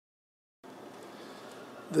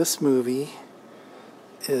This movie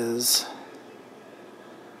is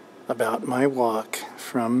about my walk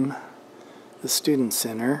from the student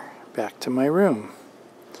center back to my room.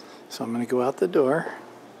 So I'm going to go out the door.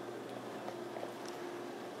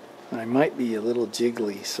 I might be a little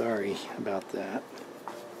jiggly, sorry about that.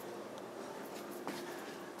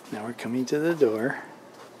 Now we're coming to the door.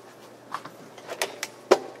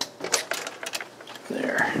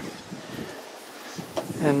 There.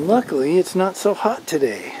 And luckily it's not so hot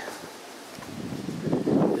today.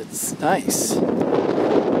 It's nice. It's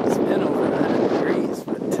been over 100 degrees,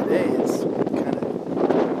 but today it's kind of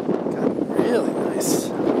gotten really nice.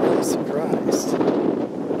 I'm really surprised.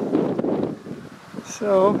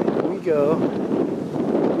 So here we go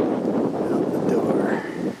out the door.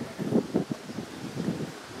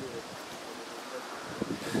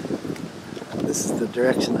 This is the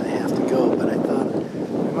direction I have to go, but I thought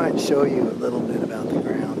I might show you a little bit about the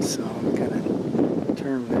ground, so I'm going to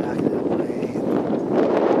turn back that way.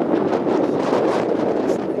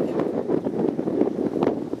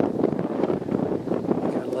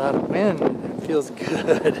 Got a lot of wind, and it feels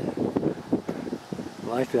good. I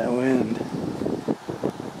like that wind.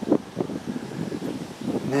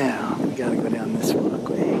 Now, we got to go down this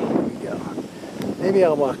walkway. Here we go. Maybe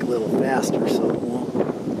I'll walk a little faster so it won't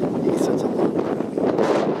be such a long movie.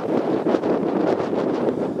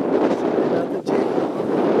 Sorry about the jiggle.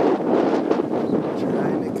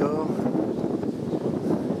 Trying to go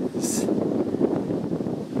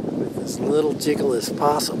with as little jiggle as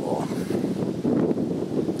possible.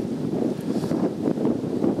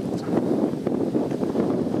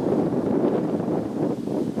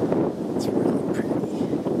 It's really pretty.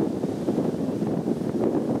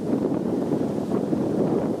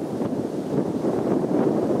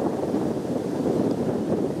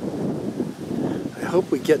 I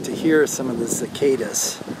hope we get to hear some of the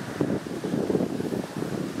cicadas.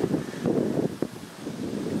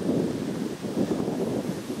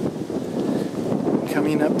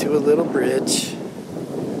 Coming up to a little bridge.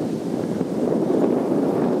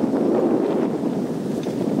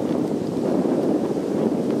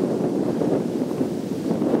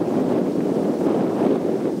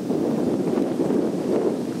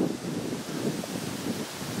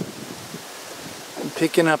 I'm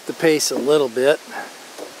picking up the pace a little bit.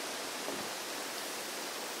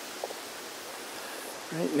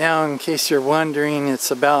 Right now, in case you're wondering,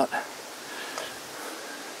 it's about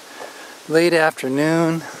late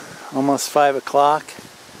afternoon, almost 5 o'clock.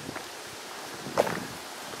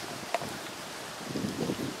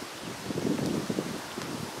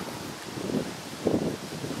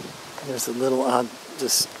 There's a little, I'll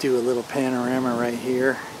just do a little panorama right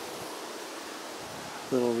here.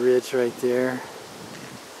 Little ridge right there.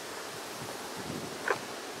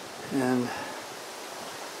 And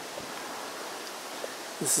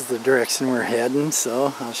this is the direction we're heading,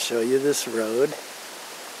 so I'll show you this road.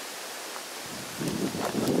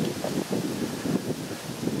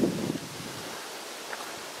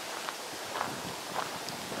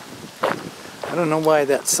 I don't know why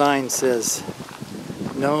that sign says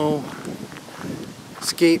no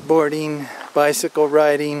skateboarding, bicycle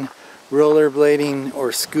riding, rollerblading,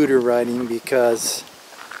 or scooter riding, because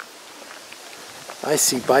I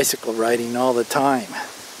see bicycle riding all the time.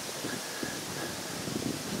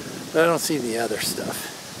 But I don't see the other stuff.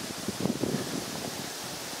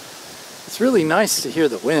 It's really nice to hear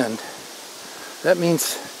the wind. That means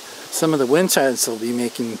some of the wind chimes will be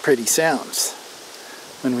making pretty sounds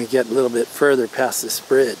when we get a little bit further past this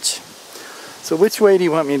bridge. So which way do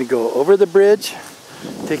you want me to go? Over the bridge?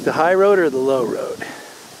 Take the high road or the low road?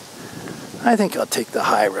 I think I'll take the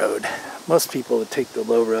high road. Most people would take the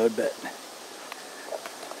low road, but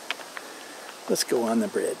let's go on the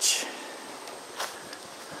bridge.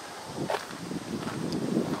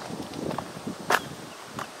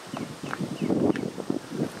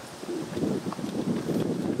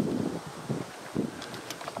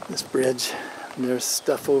 This bridge, there's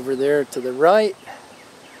stuff over there to the right,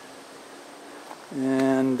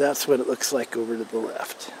 and that's what it looks like over to the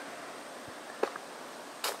left.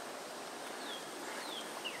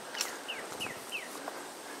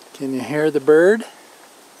 Can you hear the bird?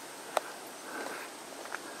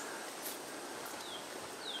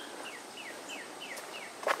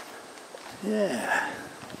 Yeah,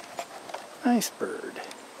 nice bird.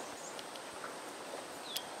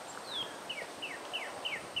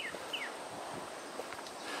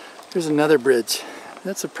 There's another bridge.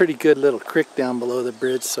 That's a pretty good little creek down below the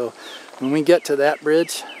bridge, so when we get to that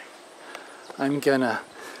bridge, I'm gonna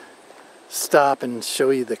stop and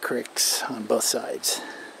show you the creeks on both sides.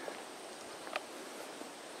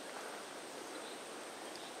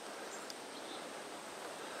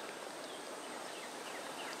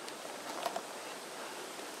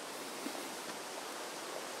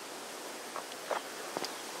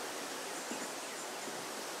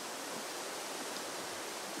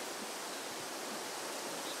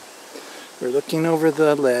 We're looking over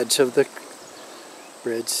the ledge of the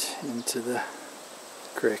bridge into the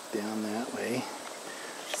creek down that way.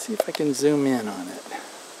 Let's see if I can zoom in on it.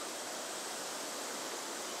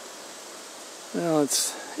 Well,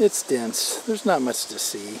 it's dense. There's not much to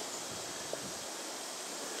see.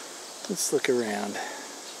 Let's look around.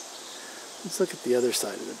 Let's look at the other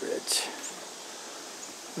side of the bridge.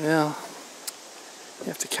 Well, you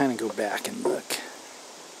have to kind of go back and look.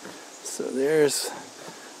 So there's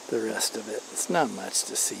the rest of it. It's not much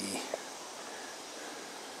to see.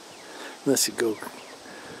 Unless you go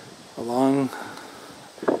along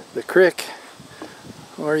the creek,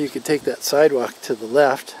 or you could take that sidewalk to the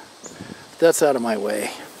left. That's out of my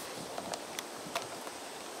way.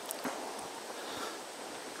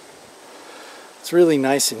 It's really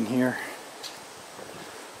nice in here.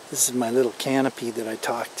 This is my little canopy that I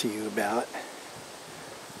talked to you about.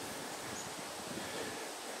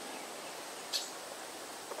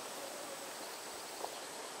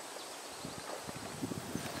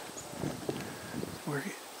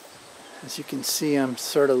 As you can see, I'm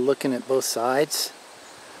sort of looking at both sides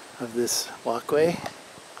of this walkway.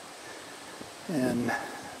 And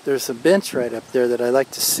there's a bench right up there that I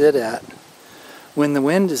like to sit at. When the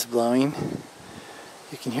wind is blowing,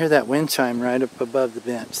 you can hear that wind chime right up above the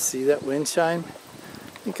bench. See that wind chime?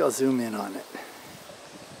 I think I'll zoom in on it.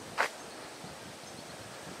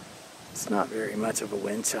 It's not very much of a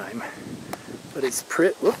wind chime, but it's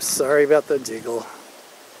pretty. Whoops, sorry about the jiggle.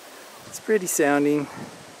 It's pretty sounding.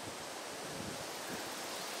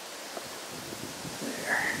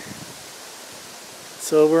 There.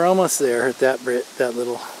 So we're almost there at that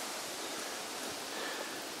little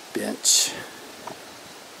bench.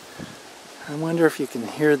 I wonder if you can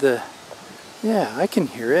hear the... Yeah, I can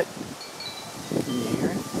hear it. Can you hear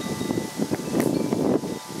it?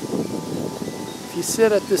 If you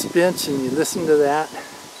sit at this bench and you listen to that,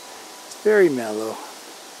 it's very mellow.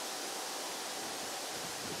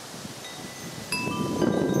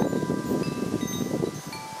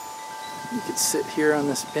 You could sit here on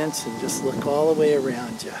this bench and just look all the way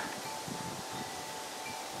around you.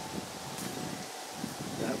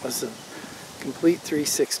 That was a complete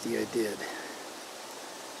 360 I did.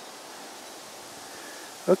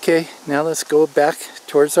 Okay, now let's go back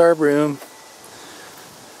towards our room.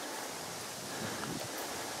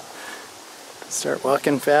 Start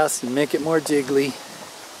walking fast and make it more jiggly.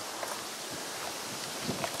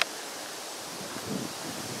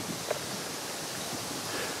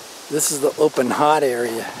 This is the open hot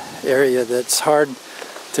area that's hard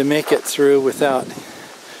to make it through without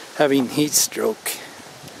having heat stroke.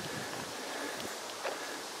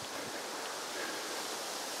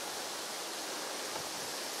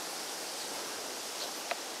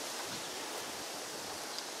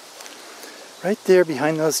 Right there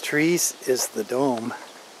behind those trees is the dome.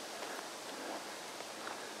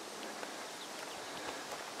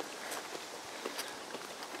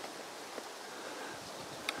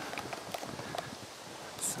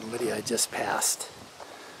 Somebody I just passed.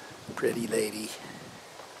 Pretty lady.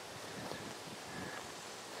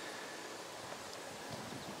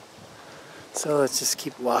 So let's just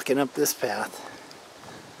keep walking up this path.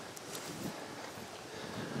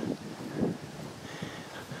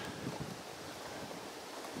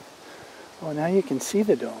 Oh, now you can see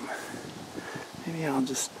the dome. Maybe I'll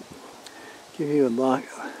just give you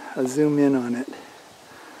a zoom in on it.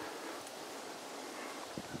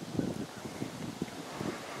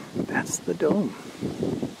 That's the dome.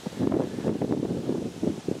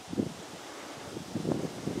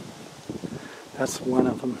 That's one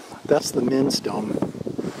of them. That's the men's dome.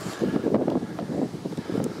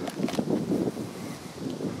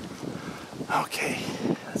 Okay,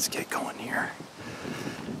 let's get going here.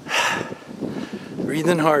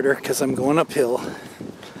 Breathing harder because I'm going uphill.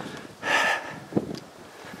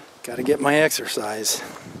 Got to get my exercise.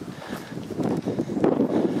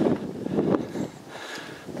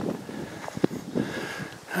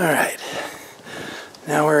 All right,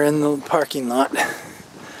 now we're in the parking lot.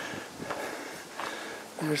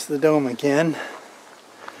 There's the dome again.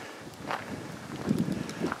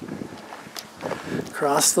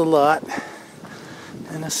 Cross the lot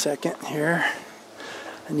in a second here.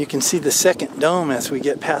 And you can see the second dome as we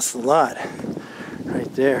get past the lot.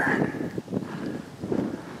 Right there.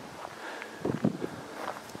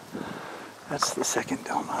 That's the second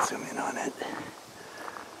dome. I'll zoom in on it.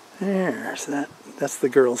 There's that. That's the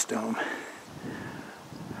girls' dome.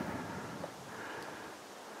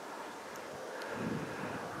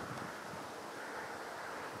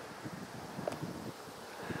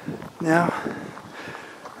 Now,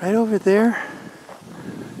 right over there,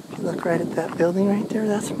 if you look right at that building right there,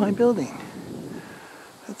 that's my building.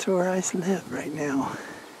 That's where I live right now.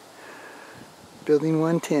 Building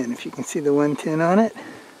 110. If you can see the 110 on it,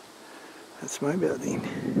 that's my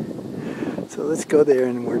building. So let's go there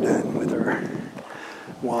and we're done with our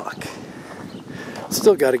walk.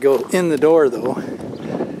 Still got to go in the door though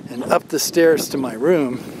and up the stairs to my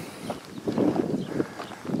room.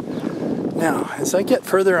 Now, as I get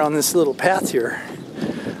further on this little path here,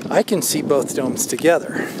 I can see both domes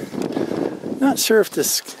together. Not sure if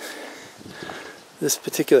this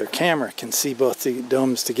particular camera can see both the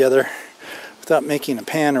domes together without making a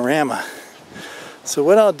panorama. So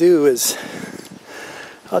what I'll do is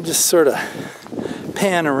I'll just sort of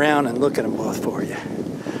pan around and look at them both for you.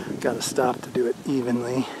 Got to stop to do it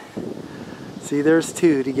evenly. See, there's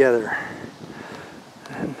two together.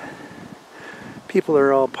 And people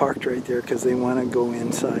are all parked right there because they want to go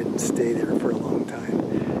inside and stay there for a long time.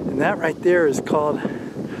 And that right there is called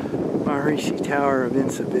Maharishi Tower of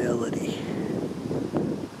Incivility.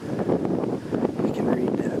 You can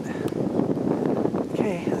read that.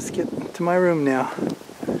 Okay, let's get to my room now.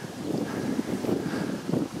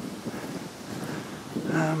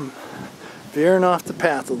 Veering off the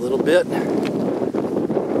path a little bit.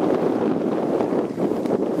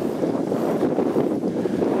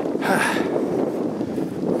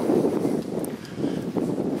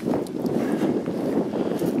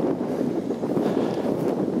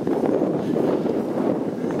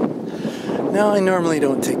 Now, I normally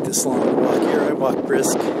don't take this long to walk here. I walk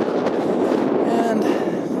brisk. And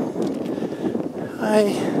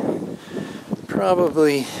I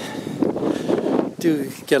probably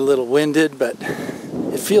do get a little winded, but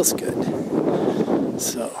it feels good.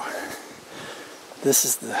 So, this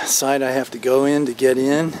is the side I have to go in to get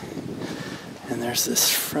in. And there's this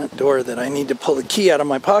front door that I need to pull the key out of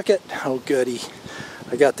my pocket. Oh, goody.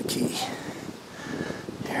 I got the key.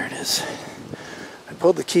 Here it is. I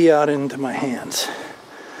pulled the key out into my hands.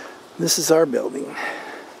 This is our building.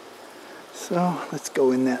 So let's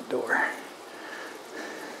go in that door.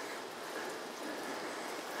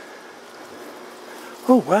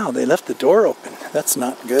 Oh wow, they left the door open. That's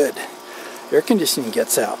not good. Air conditioning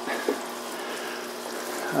gets out.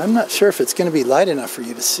 I'm not sure if it's going to be light enough for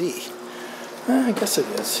you to see. I guess it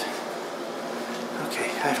is. Okay,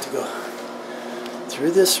 I have to go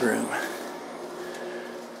through this room.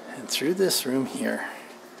 And through this room here.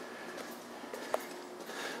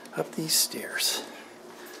 Up these stairs.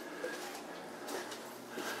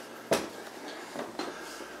 And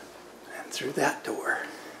through that door.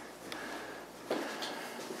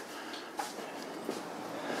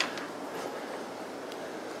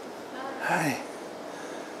 Hi.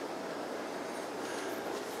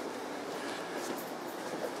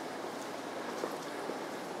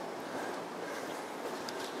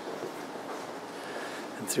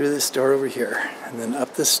 And through this door over here, and then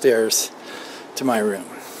up the stairs to my room.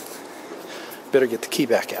 Better get the key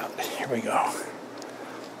back out. Here we go. All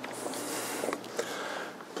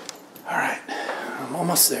right, I'm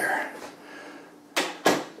almost there.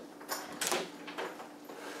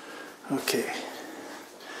 Okay,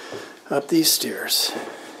 up these stairs.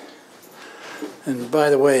 And by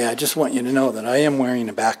the way, I just want you to know that I am wearing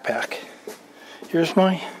a backpack. Here's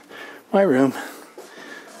my room.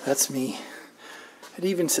 That's me. It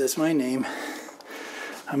even says my name.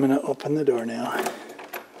 I'm going to open the door now.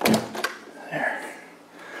 There.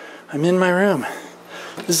 I'm in my room.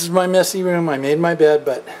 This is my messy room. I made my bed,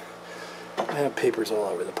 but I have papers all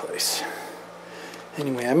over the place.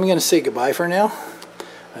 Anyway, I'm going to say goodbye for now.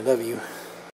 I love you.